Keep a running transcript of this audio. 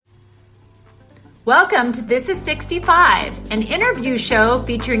Welcome to This is 65, an interview show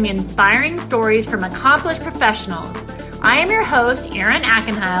featuring inspiring stories from accomplished professionals. I am your host, Erin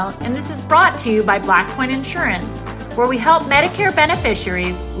Ackenheil, and this is brought to you by Black Point Insurance, where we help Medicare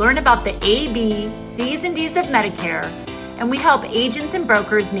beneficiaries learn about the A, B, C's, and D's of Medicare, and we help agents and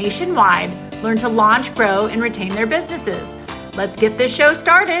brokers nationwide learn to launch, grow, and retain their businesses. Let's get this show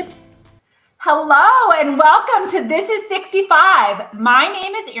started. Hello and welcome to This is 65. My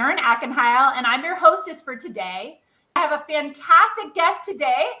name is Erin Ackenheil and I'm your hostess for today. I have a fantastic guest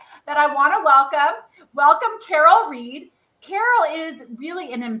today that I want to welcome. Welcome Carol Reid. Carol is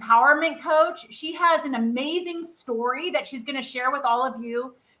really an empowerment coach. She has an amazing story that she's going to share with all of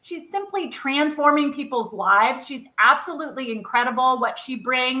you. She's simply transforming people's lives. She's absolutely incredible what she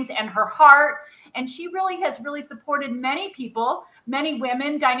brings and her heart. And she really has supported many people, many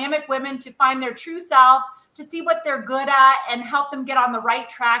women, dynamic women, to find their true self, to see what they're good at and help them get on the right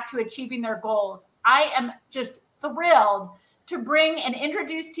track to achieving their goals. I am just thrilled to bring and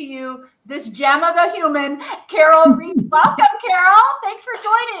introduce to you this gem of a human, Carol Reid. Welcome, Carol. Thanks for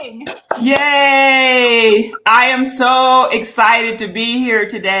joining. Yay! I am so excited to be here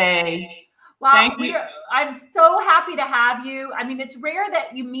today. Well, thank you. I'm so happy to have you. I mean, it's rare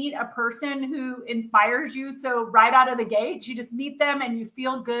that you meet a person who inspires you. So right out of the gate, you just meet them and you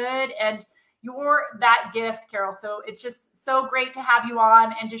feel good and you're that gift, Carol. So it's just so great to have you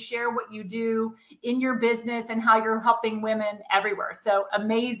on and to share what you do in your business and how you're helping women everywhere. So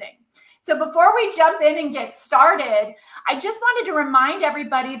amazing. So before we jump in and get started, I just wanted to remind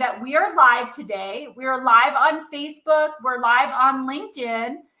everybody that we are live today. We are live on Facebook. We're live on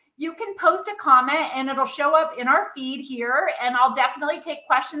LinkedIn. You can post a comment and it'll show up in our feed here. And I'll definitely take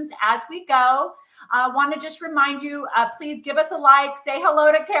questions as we go. I want to just remind you, please give us a like, say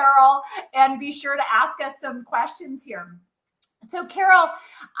hello to Carol, and be sure to ask us some questions here. So Carol,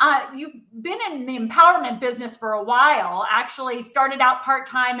 you've been in the empowerment business for a while, actually started out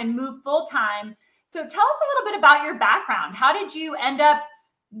part-time and moved full-time. So tell us a little bit about your background. How did you end up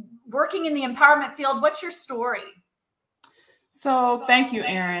working in the empowerment field? What's your story? So thank you,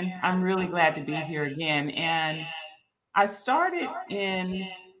 Erin. I'm really glad to be here again. And I started in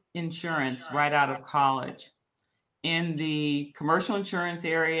insurance right out of college in the commercial insurance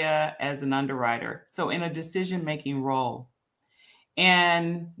area as an underwriter. So in a decision-making role.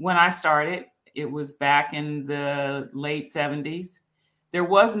 And when I started, it was back in the late 70s. There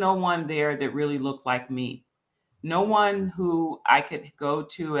was no one there that really looked like me. No one who I could go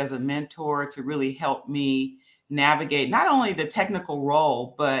to as a mentor to really help me navigate not only the technical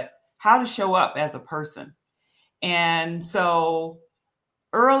role, but how to show up as a person. And so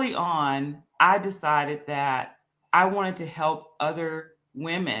early on, I decided that I wanted to help other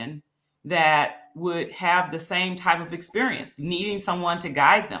women that would have the same type of experience, needing someone to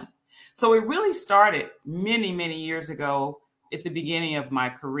guide them. So it really started many, many years ago at the beginning of my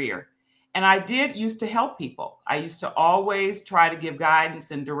career. And I used to help people. I used to always try to give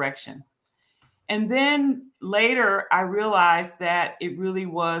guidance and direction. And then later, I realized that it really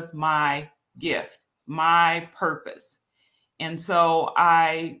was my gift, my purpose. And so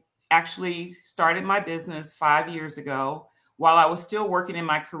I actually started my business 5 years ago while I was still working in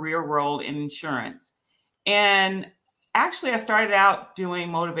my career role in insurance. And actually, I started out doing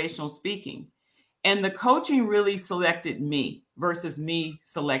motivational speaking. And the coaching really selected me versus me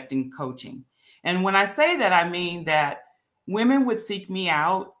selecting coaching. And when I say that, I mean that women would seek me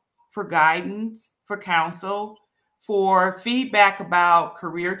out for guidance, for counsel, for feedback about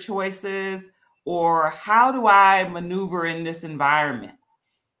career choices, or how do I maneuver in this environment?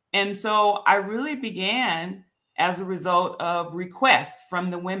 And so I really began as a result of requests from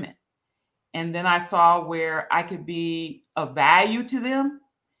the women. And then I saw where I could be of value to them.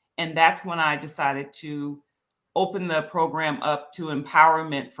 And that's when I decided to open the program up to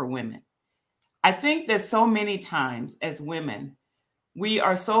empowerment for women. I think that so many times as women, we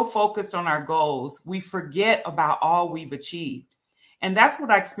are so focused on our goals, we forget about all we've achieved. And that's what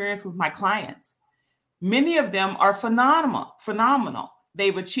I experienced with my clients. Many of them are phenomenal.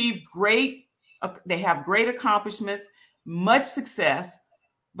 They've achieved they have great accomplishments, much success,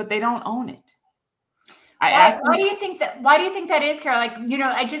 but they don't own it. Why do you think that is, Carol? Like,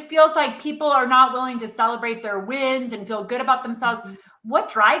 it just feels like people are not willing to celebrate their wins and feel good about themselves. What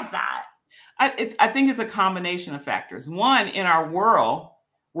drives that? I think it's a combination of factors. One, in our world,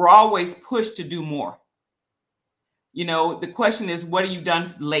 we're always pushed to do more. The question is, what have you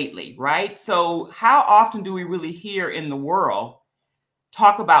done lately, right? So how often do we really hear in the world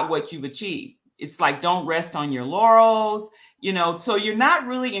talk about what you've achieved? It's like, don't rest on your laurels, so you're not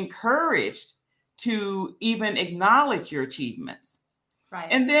really encouraged to even acknowledge your achievements. Right.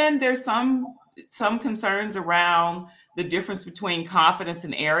 And then there's some some concerns around the difference between confidence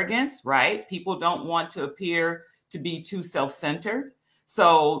and arrogance, right? People don't want to appear to be too self-centered.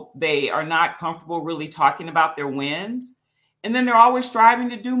 So they are not comfortable really talking about their wins. And then they're always striving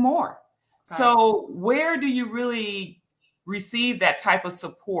to do more. Right. So where do you really receive that type of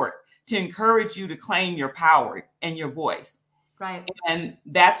support to encourage you to claim your power and your voice? Right. And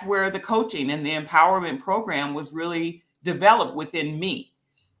that's where the coaching and the empowerment program was really developed within me.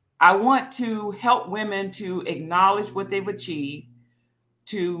 I want to help women to acknowledge what they've achieved,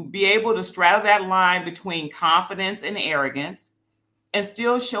 to be able to straddle that line between confidence and arrogance and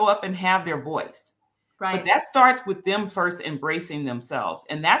still show up and have their voice. Right. But that starts with them first embracing themselves.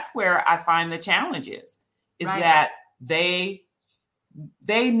 And that's where I find the challenge is right. that they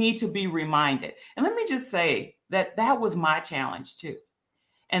need to be reminded. And let me just say that was my challenge too.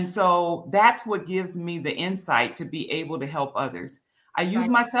 And so that's what gives me the insight to be able to help others. I use right.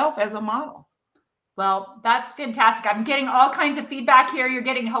 myself as a model. Well, that's fantastic. I'm getting all kinds of feedback here. You're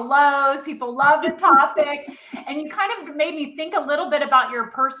getting hellos. People love the topic. And you kind of made me think a little bit about your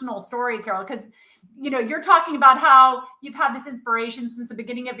personal story, Carol, because you're talking about how you've had this inspiration since the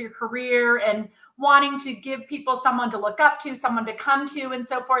beginning of your career and wanting to give people someone to look up to, someone to come to, and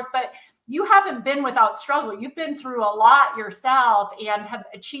so forth. But you haven't been without struggle. You've been through a lot yourself and have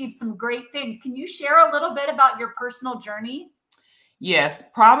achieved some great things. Can you share a little bit about your personal journey? Yes,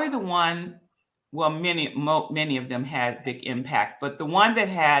 probably the one. Well, many of them had big impact, but the one that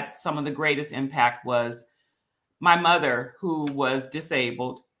had some of the greatest impact was my mother, who was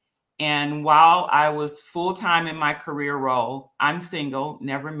disabled. And while I was full-time in my career role, I'm single,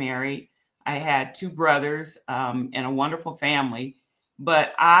 never married. I had 2 brothers and a wonderful family,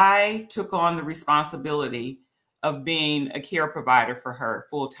 but I took on the responsibility of being a care provider for her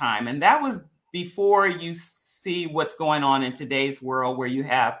full-time. And that was before you see what's going on in today's world, where you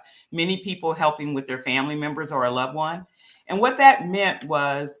have many people helping with their family members or a loved one. And what that meant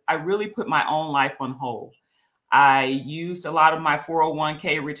was I really put my own life on hold. I used a lot of my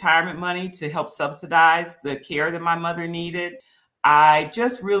 401k retirement money to help subsidize the care that my mother needed. I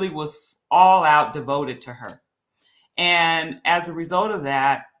just really was all out devoted to her. And as a result of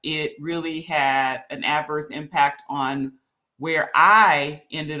that, it really had an adverse impact on where I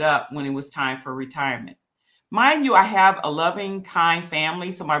ended up when it was time for retirement. Mind you, I have a loving, kind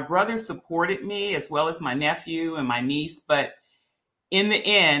family. So my brother supported me as well as my nephew and my niece. But in the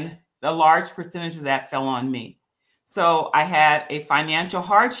end, a large percentage of that fell on me. So I had a financial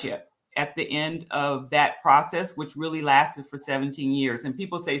hardship at the end of that process, which really lasted for 17 years. And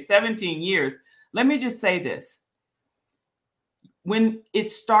people say 17 years. Let me just say this. When it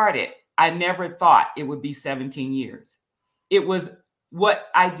started, I never thought it would be 17 years. It was what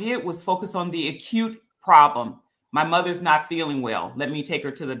I did was focus on the acute problem. My mother's not feeling well. Let me take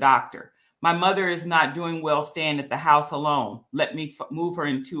her to the doctor. My mother is not doing well staying at the house alone. Let me move her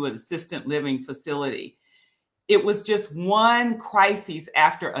into an assisted living facility. It was just one crisis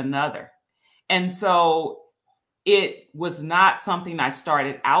after another. And so it was not something I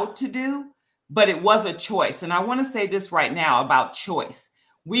started out to do, but it was a choice. And I want to say this right now about choice.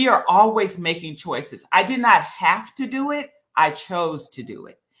 We are always making choices. I did not have to do it. I chose to do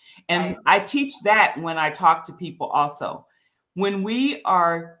it. And I teach that when I talk to people also. When we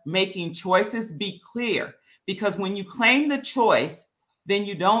are making choices, be clear, because when you claim the choice, then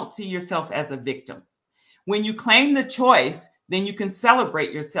you don't see yourself as a victim. When you claim the choice, then you can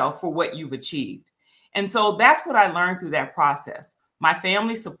celebrate yourself for what you've achieved. And so that's what I learned through that process. My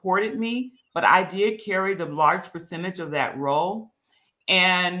family supported me, but I did carry the large percentage of that role.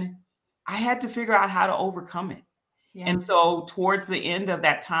 And I had to figure out how to overcome it. Yeah. And so towards the end of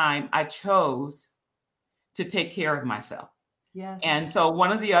that time, I chose to take care of myself. Yes. And so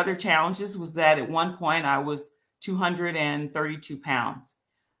one of the other challenges was that at one point I was 232 pounds.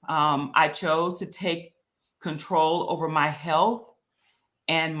 I chose to take control over my health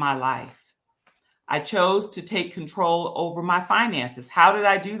and my life. I chose to take control over my finances. How did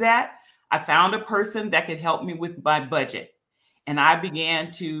I do that? I found a person that could help me with my budget. And I began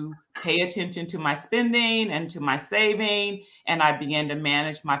to pay attention to my spending and to my saving, and I began to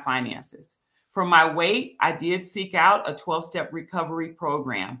manage my finances. For my weight, I did seek out a 12-step recovery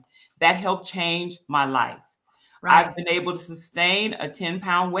program that helped change my life. Right. I've been able to sustain a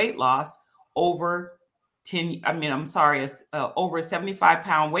 10-pound weight loss over over a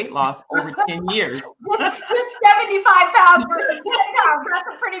 75-pound weight loss over 10 years. Just 75 pounds versus 10 pounds. That's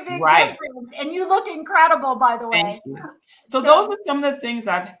a pretty big difference. And you look incredible, by the way. Thank you. So those are some of the things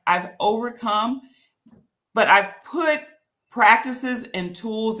I've overcome, but I've put practices and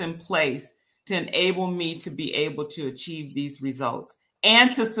tools in place to enable me to be able to achieve these results.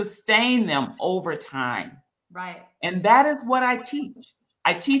 and to sustain them over time. Right. And that is what I teach.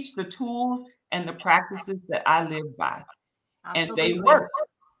 I teach the tools and the practices that I live by, and Absolutely. they work.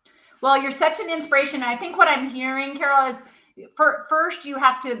 Well, you're such an inspiration. I think what I'm hearing, Carol, is first you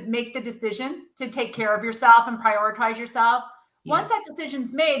have to make the decision to take care of yourself and prioritize yourself. Once that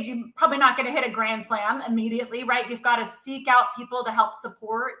decision's made, you're probably not going to hit a grand slam immediately, right? You've got to seek out people to help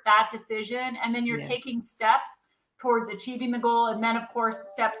support that decision. And then you're taking steps towards achieving the goal. And then, of course,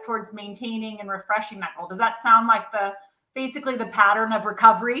 steps towards maintaining and refreshing that goal. Does that sound like basically the pattern of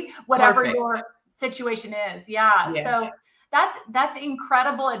recovery, whatever your situation is? Yeah. Yes. So that's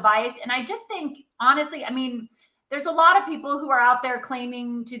incredible advice. And I just think, honestly, I mean, there's a lot of people who are out there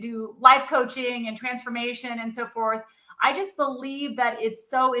claiming to do life coaching and transformation and so forth. I just believe that it's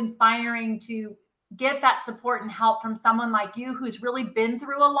so inspiring to get that support and help from someone like you who's really been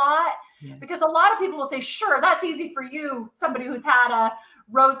through a lot. Yes. Because a lot of people will say, sure, that's easy for you, somebody who's had a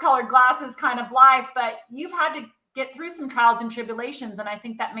rose-colored glasses kind of life, but you've had to get through some trials and tribulations. And I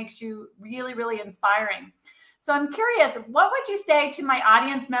think that makes you really, really inspiring. So I'm curious, what would you say to my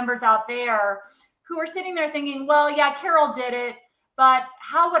audience members out there who are sitting there thinking, well, yeah, Carol did it, but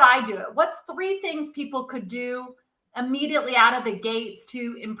how would I do it? What's 3 things people could do immediately out of the gates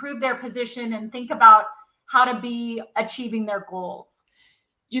to improve their position and think about how to be achieving their goals?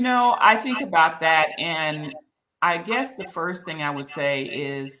 You know, I think about that, and I guess the first thing I would say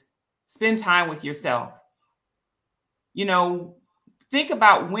is spend time with yourself. You know, think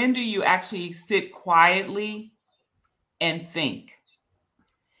about, when do you actually sit quietly and think?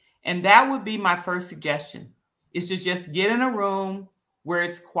 And that would be my first suggestion, is to just get in a room where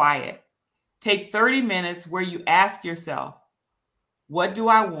it's quiet. Take 30 minutes where you ask yourself, what do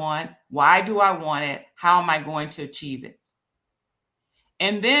I want? Why do I want it? How am I going to achieve it?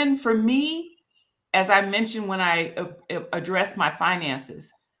 And then for me, as I mentioned when I addressed my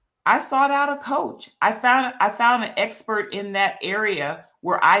finances, I sought out a coach. I found an expert in that area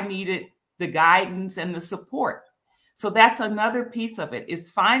where I needed the guidance and the support. So that's another piece of it,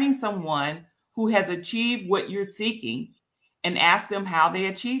 is finding someone who has achieved what you're seeking and ask them how they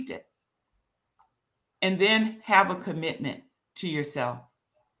achieved it. And then have a commitment to yourself.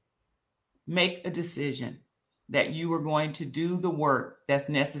 Make a decision that you are going to do the work that's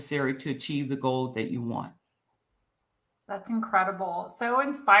necessary to achieve the goal that you want. That's incredible. So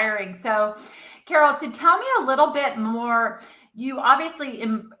inspiring. So, Carol, so tell me a little bit more. You obviously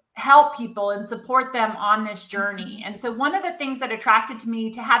help people and support them on this journey. And so one of the things that attracted to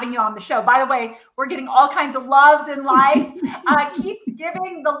me to having you on the show, by the way, we're getting all kinds of loves and likes. Keep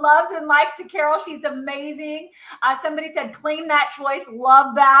giving the loves and likes to Carol. She's amazing. Somebody said, claim that choice.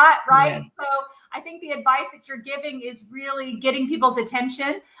 Love that. Right. Yes. So I think the advice that you're giving is really getting people's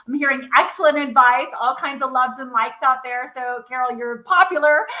attention. I'm hearing excellent advice, all kinds of loves and likes out there. So Carol, you're a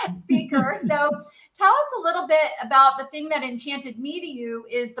popular speaker. So tell us a little bit about the thing that enchanted me to you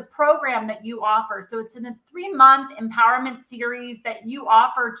is the program that you offer. So it's in a 3-month empowerment series that you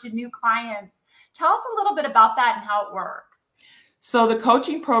offer to new clients. Tell us a little bit about that and how it works. So the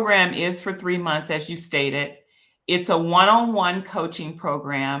coaching program is for 3 months, as you stated. It's a one-on-one coaching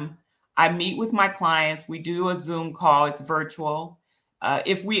program. I meet with my clients. We do a Zoom call. It's virtual.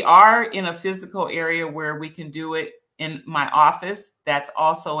 If we are in a physical area where we can do it in my office, that's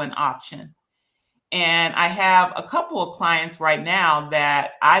also an option. And I have a couple of clients right now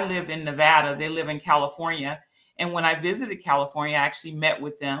that I live in Nevada. They live in California. And when I visited California, I actually met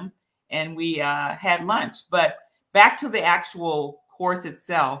with them and we had lunch. But back to the actual course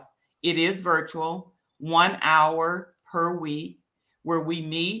itself, it is virtual, 1 hour per week where we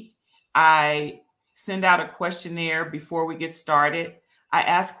meet. I send out a questionnaire before we get started. I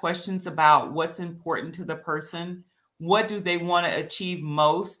ask questions about what's important to the person. What do they want to achieve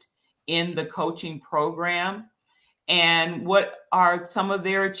most in the coaching program? And what are some of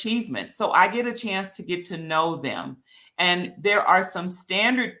their achievements? So I get a chance to get to know them. And there are some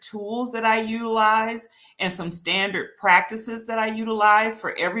standard tools that I utilize and some standard practices that I utilize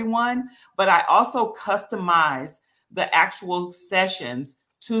for everyone. But I also customize the actual sessions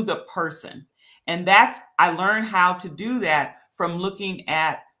to the person. And I learned how to do that from looking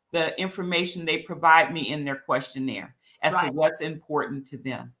at the information they provide me in their questionnaire as to what's important to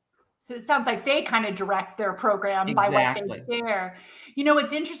them. So it sounds like they kind of direct their program by what they share. You know,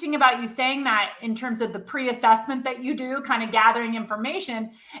 what's interesting about you saying that in terms of the pre-assessment that you do, kind of gathering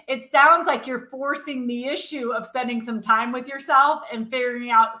information, it sounds like you're forcing the issue of spending some time with yourself and figuring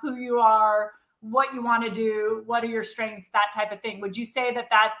out who you are, what you want to do, what are your strengths, that type of thing. Would you say that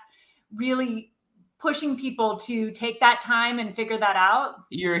that's really pushing people to take that time and figure that out?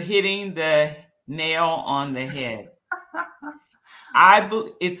 You're hitting the nail on the head.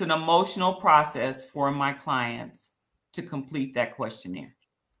 It's an emotional process for my clients to complete that questionnaire.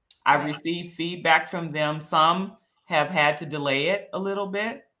 I receive feedback from them. Some have had to delay it a little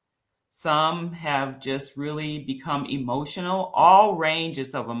bit. Some have just really become emotional, all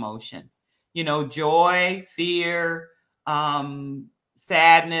ranges of emotion, joy, fear,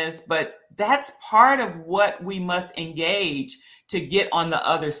 sadness, but that's part of what we must engage to get on the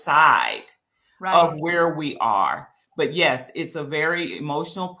other side of where we are. But yes, it's a very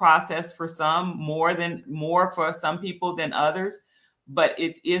emotional process for some, more for some people than others, but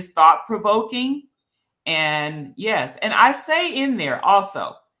it is thought-provoking. And yes, and I say in there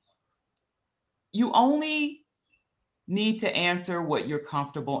also, you only need to answer what you're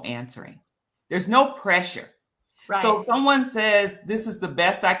comfortable answering. There's no pressure. Right. So if someone says, this is the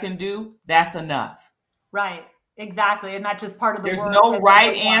best I can do, that's enough. Right. Exactly. And that's just part of the There's no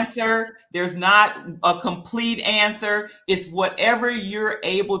right answer. There's not a complete answer. It's whatever you're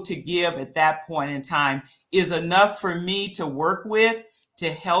able to give at that point in time is enough for me to work with to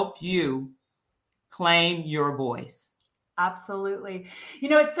help you claim your voice. Absolutely.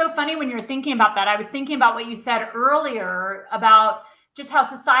 It's so funny when you're thinking about that. I was thinking about what you said earlier about just how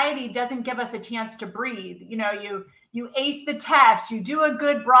society doesn't give us a chance to breathe. You ace the test, you do a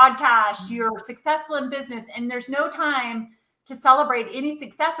good broadcast, you're successful in business, and there's no time to celebrate any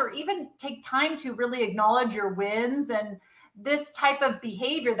success or even take time to really acknowledge your wins and this type of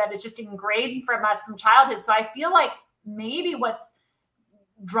behavior that is just ingrained from us from childhood. So I feel like maybe what's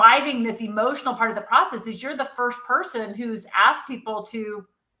driving this emotional part of the process is you're the first person who's asked people to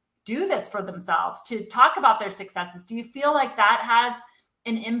do this for themselves, to talk about their successes. Do you feel like that has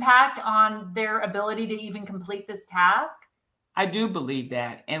an impact on their ability to even complete this task? I do believe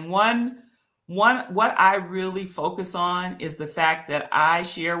that. And what I really focus on is the fact that I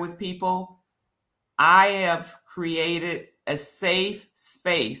share with people, I have created a safe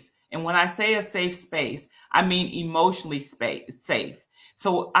space. And when I say a safe space, I mean emotionally safe.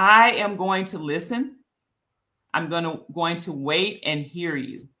 So I am going to listen. I'm going to wait and hear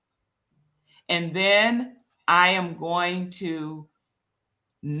you. And then I am going to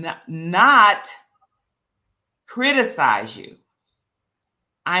not criticize you.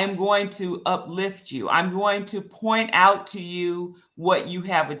 I am going to uplift you. I'm going to point out to you what you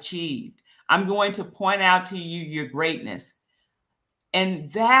have achieved. I'm going to point out to you your greatness. And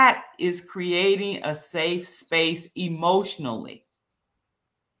that is creating a safe space emotionally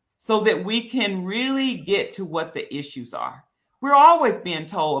so that we can really get to what the issues are. We're always being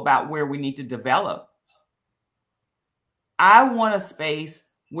told about where we need to develop. I want a space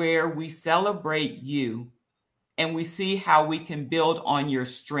where we celebrate you and we see how we can build on your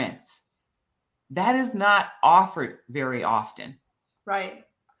strengths. That is not offered very often. Right.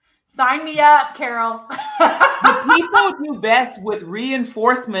 Sign me up, Carol. People do best with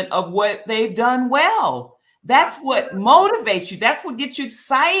reinforcement of what they've done well. That's what motivates you. That's what gets you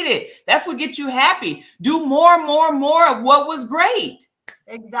excited. That's what gets you happy. Do more and more and more of what was great.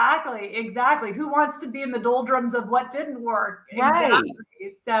 Exactly. Who wants to be in the doldrums of what didn't work? Right. Exactly.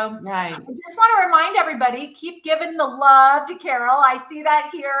 So I just want to remind everybody, keep giving the love to Carol. I see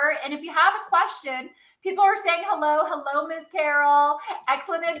that here. And if you have a question, people are saying hello, Ms. Carol.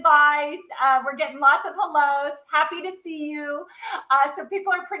 Excellent advice. We're getting lots of hellos. Happy to see you. So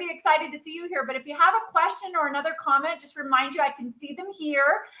people are pretty excited to see you here. But if you have a question or another comment, just remind you I can see them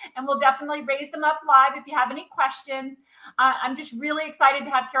here, and we'll definitely raise them up live if you have any questions. I'm just really excited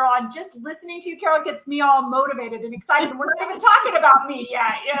to have Carol on. Just listening to you, Carol, gets me all motivated and excited. We're not even talking about me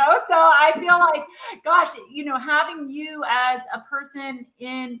yet, So I feel like, gosh, having you as a person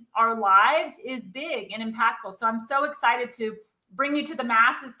in our lives is big and impactful. So I'm so excited to bring you to the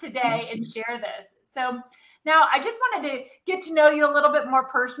masses today and share this. So now I just wanted to get to know you a little bit more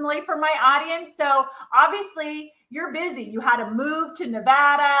personally for my audience. So obviously you're busy. You had to move to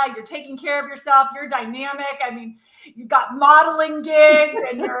Nevada. You're taking care of yourself. You're dynamic. I mean, you've got modeling gigs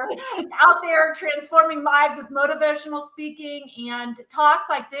and you're out there transforming lives with motivational speaking and talks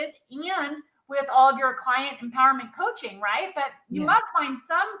like this and with all of your client empowerment coaching, right? But you must find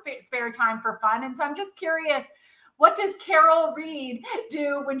some spare time for fun. And so I'm just curious, what does Carol Reid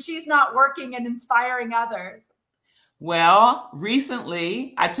do when she's not working and inspiring others? Well,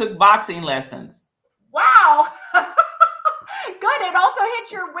 recently I took boxing lessons. Wow. Good. It also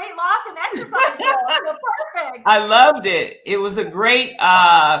hit your weight loss and exercise goals. So perfect. I loved it. It was a great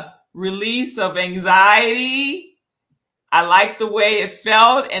release of anxiety. I liked the way it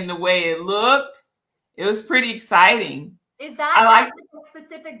felt and the way it looked. It was pretty exciting. Is that a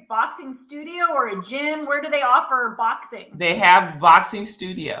specific boxing studio or a gym? Where do they offer boxing? They have boxing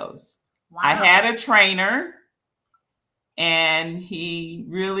studios. Wow. I had a trainer and he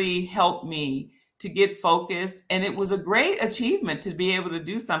really helped me to get focused. And it was a great achievement to be able to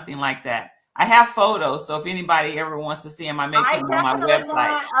do something like that. I have photos, so if anybody ever wants to see them, I may put them on my website.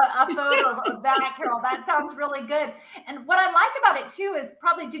 Want a photo of that, Carol. That sounds really good. And what I like about it too is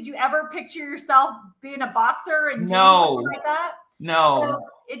probably, did you ever picture yourself being a boxer and doing something like that? No. So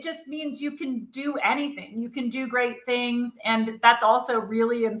it just means you can do anything. You can do great things, and that's also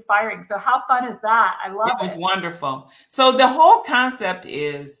really inspiring. So how fun is that? I love it. It was wonderful. So the whole concept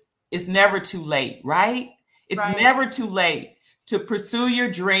is, it's never too late, right? It's never too late to pursue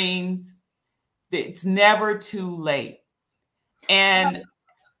your dreams. It's never too late. And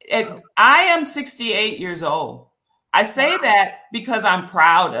I am 68 years old. I say that because I'm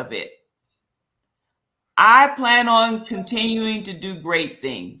proud of it. I plan on continuing to do great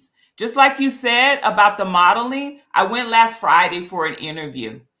things. Just like you said about the modeling, I went last Friday for an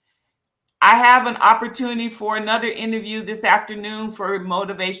interview. I have an opportunity for another interview this afternoon for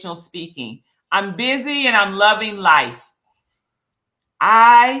motivational speaking. I'm busy and I'm loving life.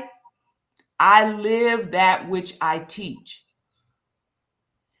 I live that which I teach.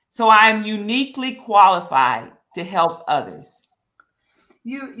 So I'm uniquely qualified to help others.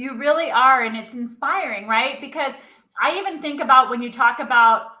 You really are, and it's inspiring, right? Because I even think about when you talk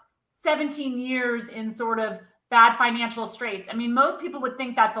about 17 years in sort of bad financial straits. I mean, most people would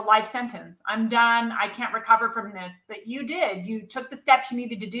think that's a life sentence. I'm done. I can't recover from this. But you did. You took the steps you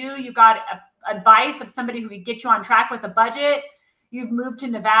needed to do. You got advice of somebody who could get you on track with a budget. You've moved to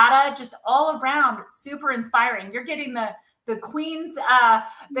Nevada. Just all around, super inspiring. You're getting the queen crown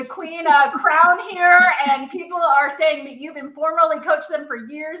here, and people are saying that you've informally coached them for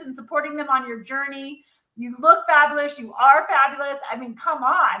years and supporting them on your journey. You look fabulous. You are fabulous. I mean, come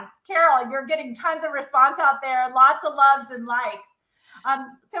on, Carol, you're getting tons of response out there, lots of loves and likes.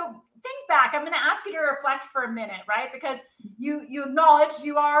 So think back. I'm going to ask you to reflect for a minute, right? Because you acknowledged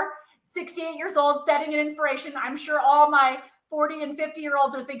you are 68 years old, setting an inspiration. I'm sure all my 40 and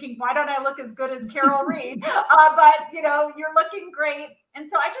 50-year-olds are thinking, why don't I look as good as Carol Reid? But, you're looking great. And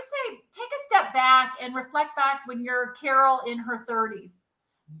so I just say, take a step back and reflect back when you're Carol in her 30s.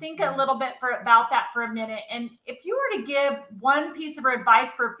 Think a little bit about that for a minute. And if you were to give one piece of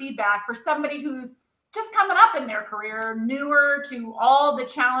advice for feedback for somebody who's just coming up in their career, newer to all the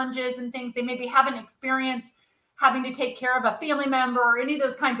challenges and things they maybe haven't experienced, having to take care of a family member or any of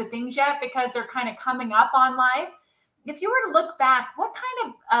those kinds of things yet because they're kind of coming up on life. If you were to look back, what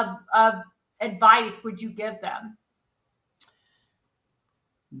kind of advice would you give them?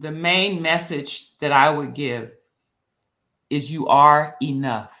 The main message that I would give is you are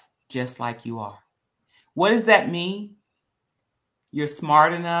enough, just like you are. What does that mean? You're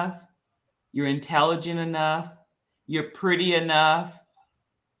smart enough. You're intelligent enough. You're pretty enough.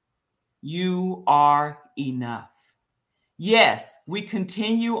 You are enough. Yes, we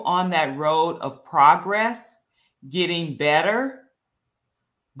continue on that road of progress, getting better,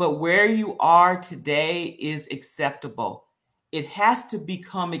 but where you are today is acceptable. It has to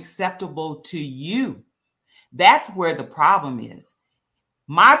become acceptable to you. That's where the problem is.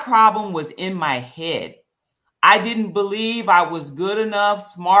 My problem was in my head. I didn't believe I was good enough,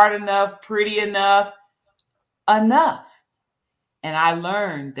 smart enough, pretty enough. And I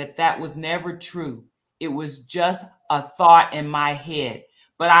learned that that was never true. It was just a thought in my head.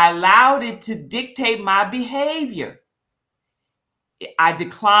 But I allowed it to dictate my behavior. I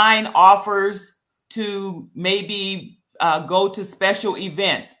declined offers to maybe go to special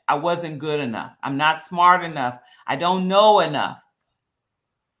events. I wasn't good enough. I'm not smart enough. I don't know enough.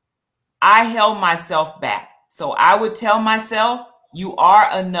 I held myself back. So I would tell myself, you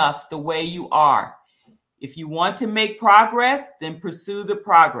are enough the way you are. If you want to make progress, then pursue the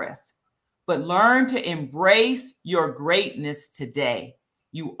progress. But learn to embrace your greatness today.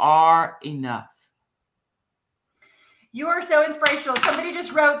 You are enough. You are so inspirational. Somebody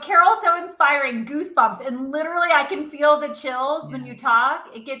just wrote, Carol, so inspiring, goosebumps. And literally, I can feel the chills when you talk.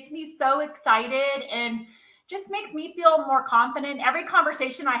 It gets me so excited and just makes me feel more confident. Every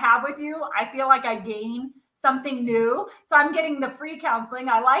conversation I have with you, I feel like I gain something new. So I'm getting the free counseling.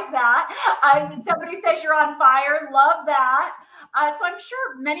 I like that. Somebody says you're on fire. Love that. So I'm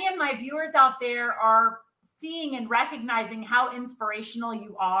sure many of my viewers out there are seeing and recognizing how inspirational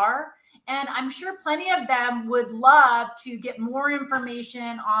you are. And I'm sure plenty of them would love to get more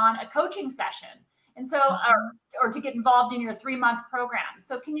information on a coaching session. And so, or to get involved in your 3-month program.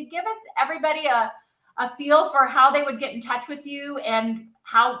 So can you give us everybody a feel for how they would get in touch with you and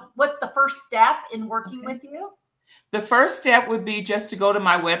what's the first step in working with you? The first step would be just to go to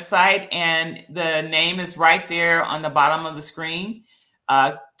my website, and the name is right there on the bottom of the screen.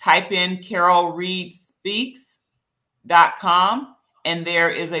 Type in Carol Reid Speaks, reid.com, and there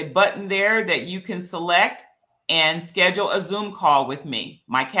is a button there that you can select and schedule a Zoom call with me.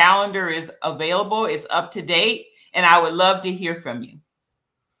 My calendar is available, it's up to date, and I would love to hear from you.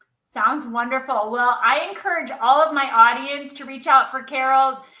 Sounds wonderful. Well, I encourage all of my audience to reach out for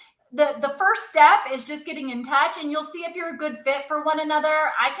Carol. The first step is just getting in touch, and you'll see if you're a good fit for one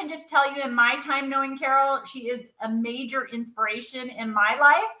another. I can just tell you, in my time knowing Carol, she is a major inspiration in my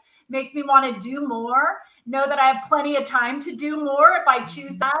life. Makes me want to do more, know that I have plenty of time to do more if I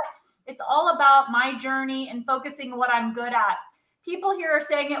choose that. It's all about my journey and focusing on what I'm good at. People here are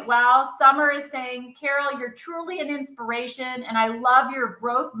saying it well. Summer is saying, Carol, you're truly an inspiration, and I love your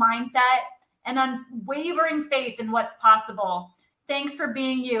growth mindset and unwavering faith in what's possible. Thanks for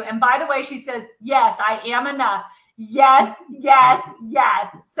being you. And by the way, she says, yes, I am enough. Yes, yes,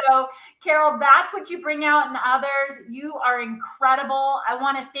 yes. So, Carol, that's what you bring out in others. You are incredible. I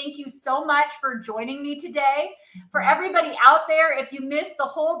want to thank you so much for joining me today. For everybody out there, if you missed the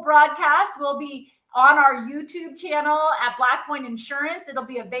whole broadcast, we'll be on our YouTube channel at Black Point Insurance. It'll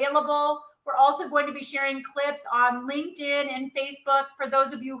be available. We're also going to be sharing clips on LinkedIn and Facebook for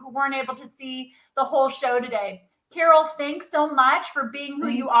those of you who weren't able to see the whole show today. Carol, thanks so much for being who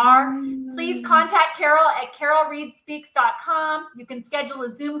you are. Please contact Carol at carolreidspeaks.com. You can schedule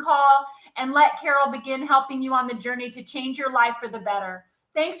a Zoom call and let Carol begin helping you on the journey to change your life for the better.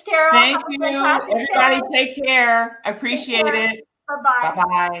 Thanks, Carol. Thank you. Everybody take care. I appreciate it. Bye-bye.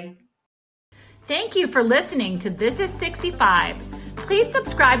 Bye-bye. Thank you for listening to This is 65. Please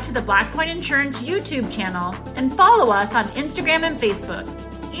subscribe to the Black Point Insurance YouTube channel and follow us on Instagram and Facebook.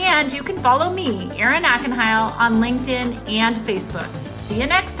 And you can follow me, Erin Ackenheil, on LinkedIn and Facebook. See you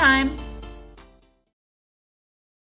next time.